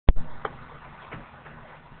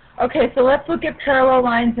Okay, so let's look at parallel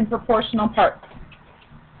lines and proportional parts.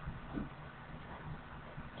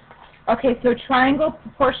 Okay, so triangle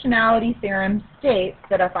proportionality theorem states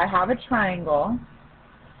that if I have a triangle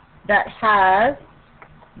that has,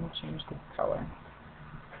 let me change the color,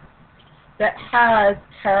 that has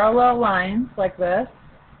parallel lines like this,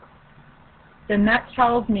 then that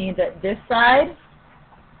tells me that this side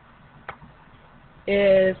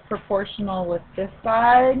is proportional with this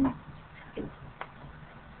side,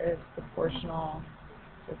 is proportional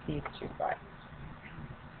with these two sides.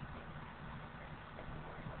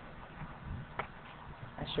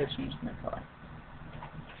 I should have changed my color.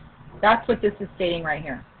 That's what this is stating right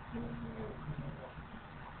here.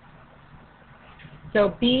 So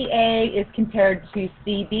BA is compared to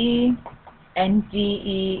CB, and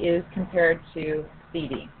DE is compared to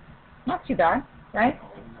CD. Not too bad, right?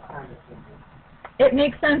 It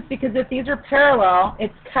makes sense because if these are parallel,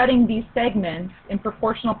 it's cutting these segments in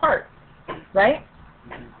proportional parts, right?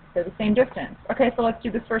 They're the same distance. Okay, so let's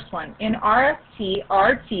do this first one. In RFT,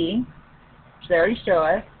 RT, which they already show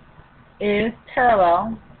us, is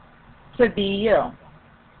parallel to BU.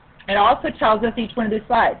 It also tells us each one of these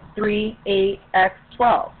sides, 3, 8, x,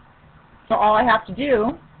 12. So all I have to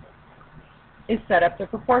do is set up the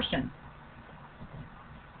proportion.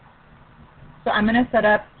 So I'm going to set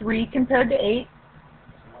up 3 compared to 8,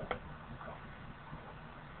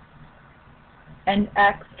 and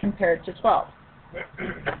x compared to 12.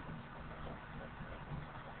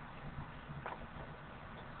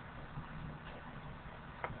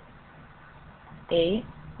 Eight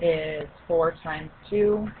is 4 times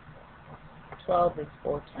 2. 12 is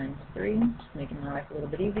 4 times 3. Just making my life a little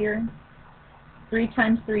bit easier. 3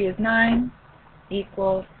 times 3 is 9,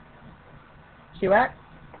 equals 2x.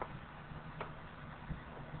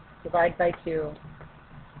 Divide by 2.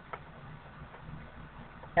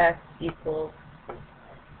 X equals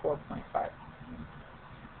 4.5.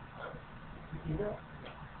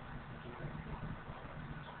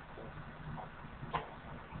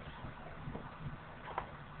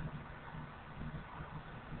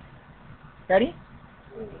 Ready?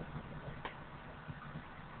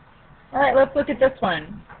 All right, let's look at this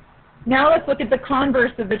one. Now let's look at the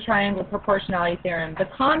converse of the triangle proportionality theorem. The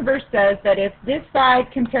converse says that if this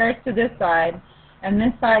side compares to this side, and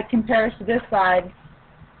this side compares to this side,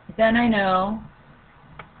 then I know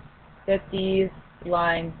that these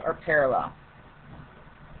lines are parallel.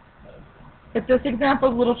 But this example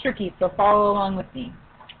is a little tricky, so follow along with me.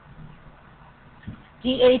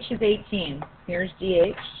 DH is 18. Here's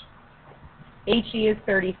DH. HE is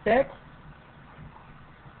 36.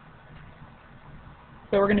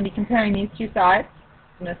 So we're going to be comparing these two sides.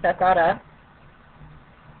 I'm going to set that up.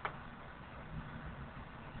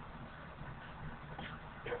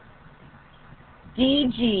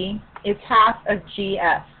 DG is half of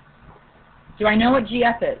GF. Do I know what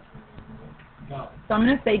GF is? No. So I'm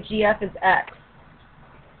going to say GF is X.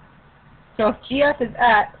 So if GF is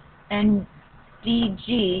X and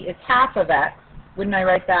DG is half of X, wouldn't I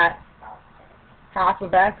write that half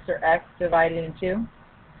of X, or X divided in 2?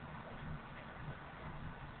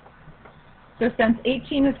 So since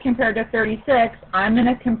 18 is compared to 36, I'm going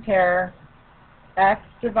to compare X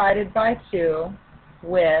divided by 2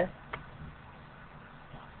 with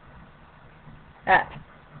X.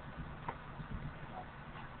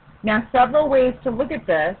 Now, several ways to look at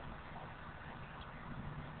this.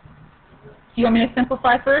 Do you want me to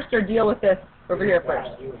simplify first or deal with this over here first?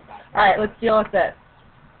 All right, let's deal with this.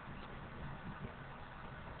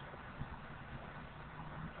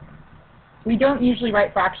 We don't usually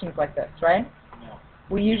write fractions like this, right? No.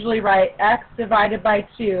 We usually write X divided by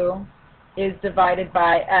 2 is divided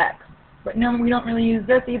by X. But no, we don't really use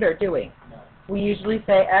this either, do we? No. We usually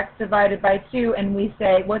say X divided by 2, and we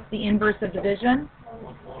say, what's the inverse of division?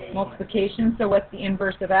 Multiplication. So what's the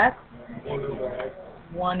inverse of X?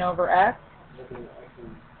 1 over X.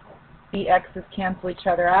 The X's cancel each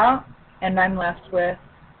other out, and I'm left with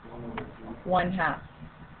 1/2.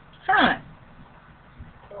 Huh.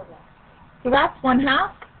 So that's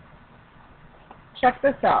 1/2. Check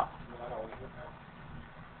this out.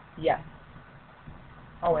 Yes.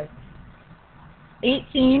 Always.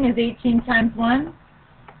 18 is 18 times 1.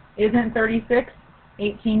 Isn't 36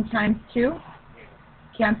 18 times 2?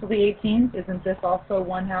 Cancel the 18s. Isn't this also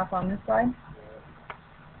 1/2 on this side?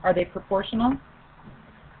 Are they proportional?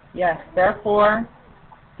 Yes. Therefore,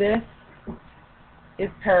 this is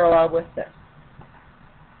parallel with this.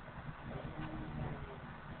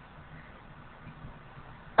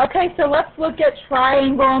 Okay, so let's look at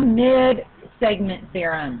triangle mid-segment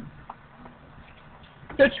theorem.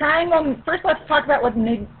 So triangle, first let's talk about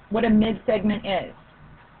what a mid-segment is.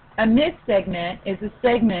 A mid-segment is a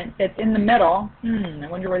segment that's in the middle. I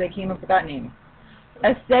wonder where they came up with that name.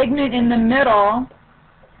 A segment in the middle,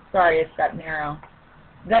 sorry, it's got an arrow,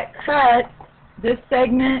 that cuts this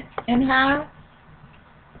segment in half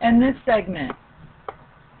and this segment.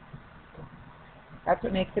 That's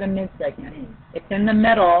what makes it a mid-segment. It's in the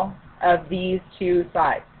middle of these two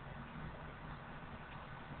sides.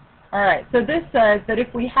 All right, so this says that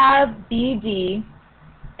if we have BD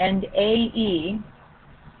and AE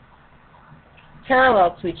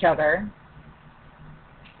parallel to each other,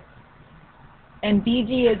 and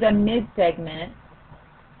BD is a mid-segment,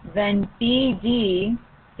 then BD,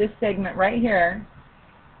 this segment right here,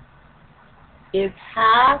 is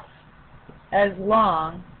half as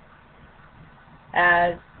long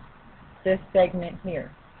as this segment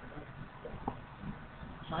here.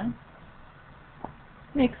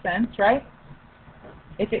 Makes sense, right?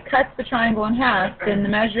 If it cuts the triangle in half, then the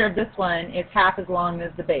measure of this one is half as long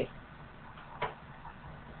as the base.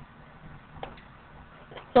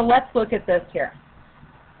 So let's look at this here.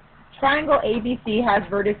 Triangle ABC has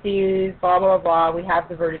vertices, blah, blah, blah. We have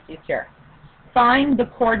the vertices here. Find the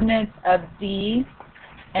coordinates of D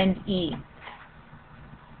and E.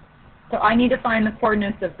 So I need to find the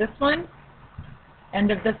coordinates of this one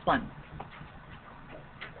and of this one.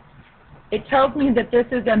 It tells me that this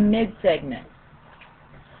is a mid-segment.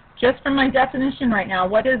 Just from my definition right now,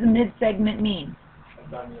 what does a mid-segment mean?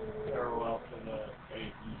 Parallel to the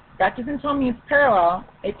AE. That doesn't tell me it's parallel.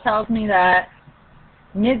 It tells me that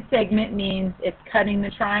mid-segment means it's cutting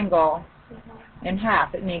the triangle in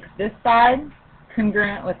half. It makes this side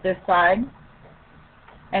congruent with this side,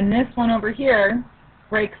 and this one over here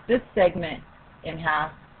breaks this segment in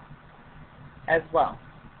half as well.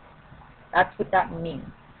 That's what that means.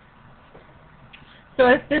 So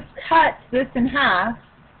if this cuts this in half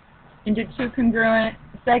into two congruent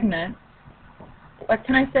segments, what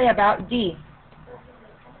can I say about D?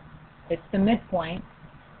 It's the midpoint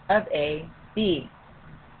of AB.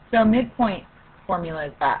 So midpoint formula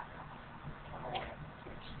is that.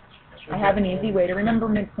 I have an easy way to remember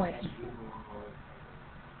midpoint.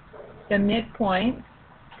 The midpoint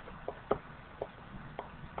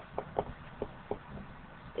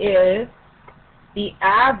is the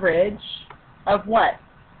average of what?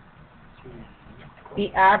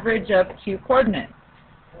 The average of two coordinates.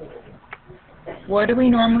 What do we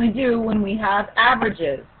normally do when we have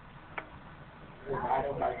averages?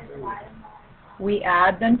 We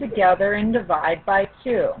add them together and divide by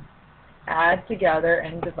 2. Add together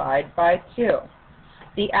and divide by 2.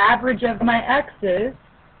 The average of my x's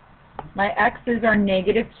are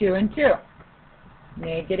 -2 and 2.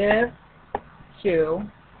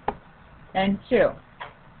 -2 and 2.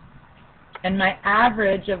 And my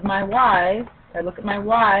average of my y's, if I look at my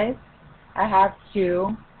y's, I have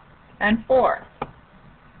 2 and 4.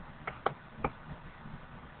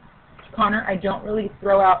 Connor, I don't really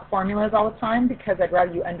throw out formulas all the time because I'd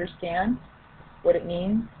rather you understand what it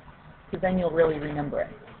means, because then you'll really remember it.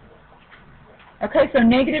 Okay, so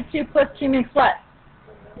 -2 plus 2 makes what?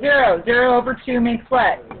 0. 0 over 2 makes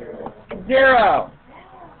what? 0.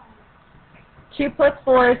 2 plus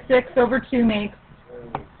 4 is 6 over 2 makes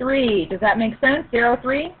 3. Does that make sense? 0,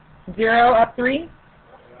 3? 0 up 3?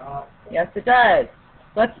 Yes, it does.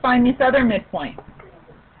 Let's find this other midpoint.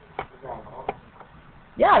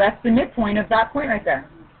 Yeah, that's the midpoint of that point right there.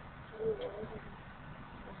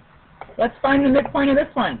 Let's find the midpoint of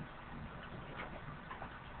this one.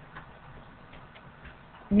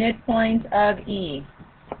 Midpoint of E.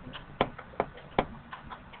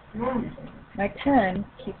 My pen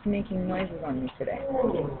keeps making noises on me today.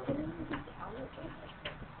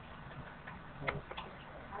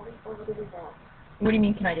 What do you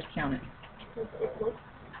mean, can I just count it?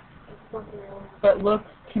 But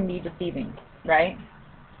looks can be deceiving, right?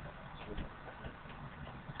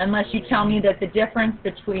 Unless you tell me that the difference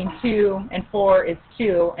between 2 and 4 is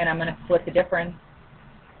 2, and I'm going to split the difference.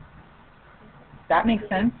 That makes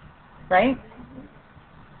sense, right?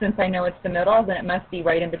 Since I know it's the middle, then it must be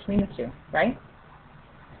right in between the two, right?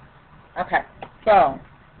 Okay, so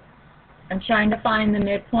I'm trying to find the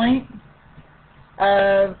midpoint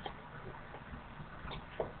of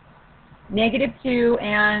 -2,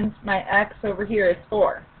 and my x over here is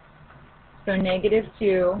 4. So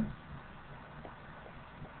 -2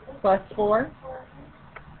 plus 4.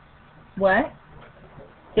 What?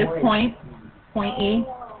 This point E.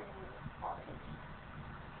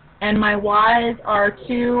 And my y's are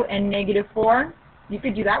 2 and -4. You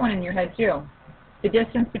could do that one in your head too. The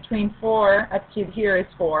distance between 4 up to here is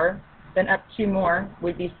 4. Then up 2 more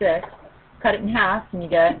would be 6. Cut it in half and you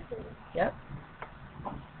get, yep.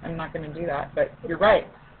 I'm not going to do that, but you're right.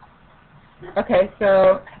 Okay,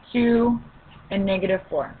 so 2, and negative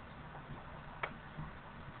 4.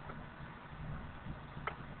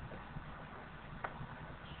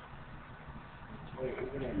 Wait,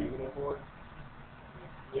 isn't it negative 4?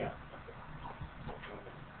 Yeah.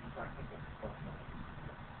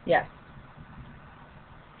 Yes.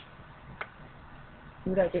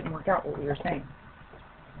 Ooh, that didn't work out what we were saying.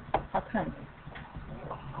 How come?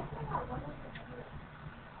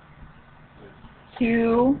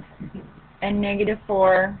 2 and negative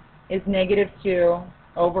 4 is negative 2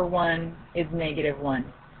 over 1 is negative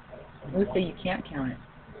 1. Ooh, so you can't count it.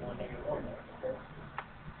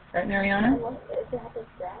 Right, Mariana?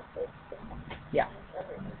 Yeah.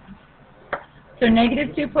 So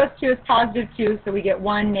negative 2 plus 2 is positive 2, so we get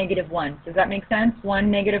 1, negative 1. Does that make sense? 1,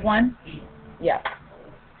 negative 1? Yes.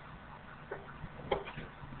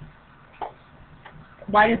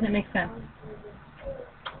 Why doesn't it make sense?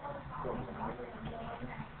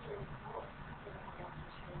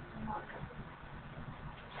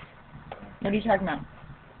 What are you talking about?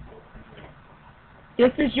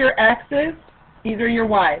 This is your x's. These are your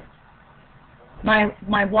y's. My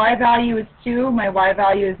y value is 2. My y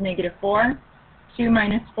value is negative 4. 2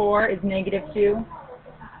 minus 4 is negative 2.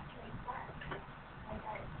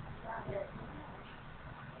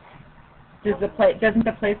 Doesn't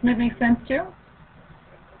the placement make sense too?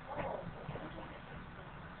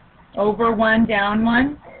 Over 1, down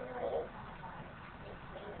 1?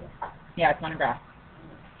 Yeah, it's on a graph.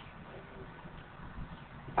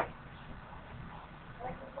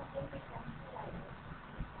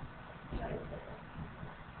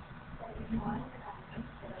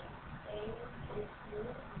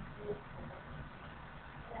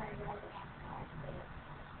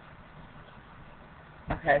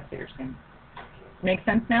 Okay, I see what you're saying. Make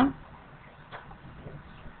sense now?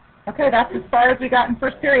 Okay, that's as far as we got in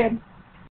first period.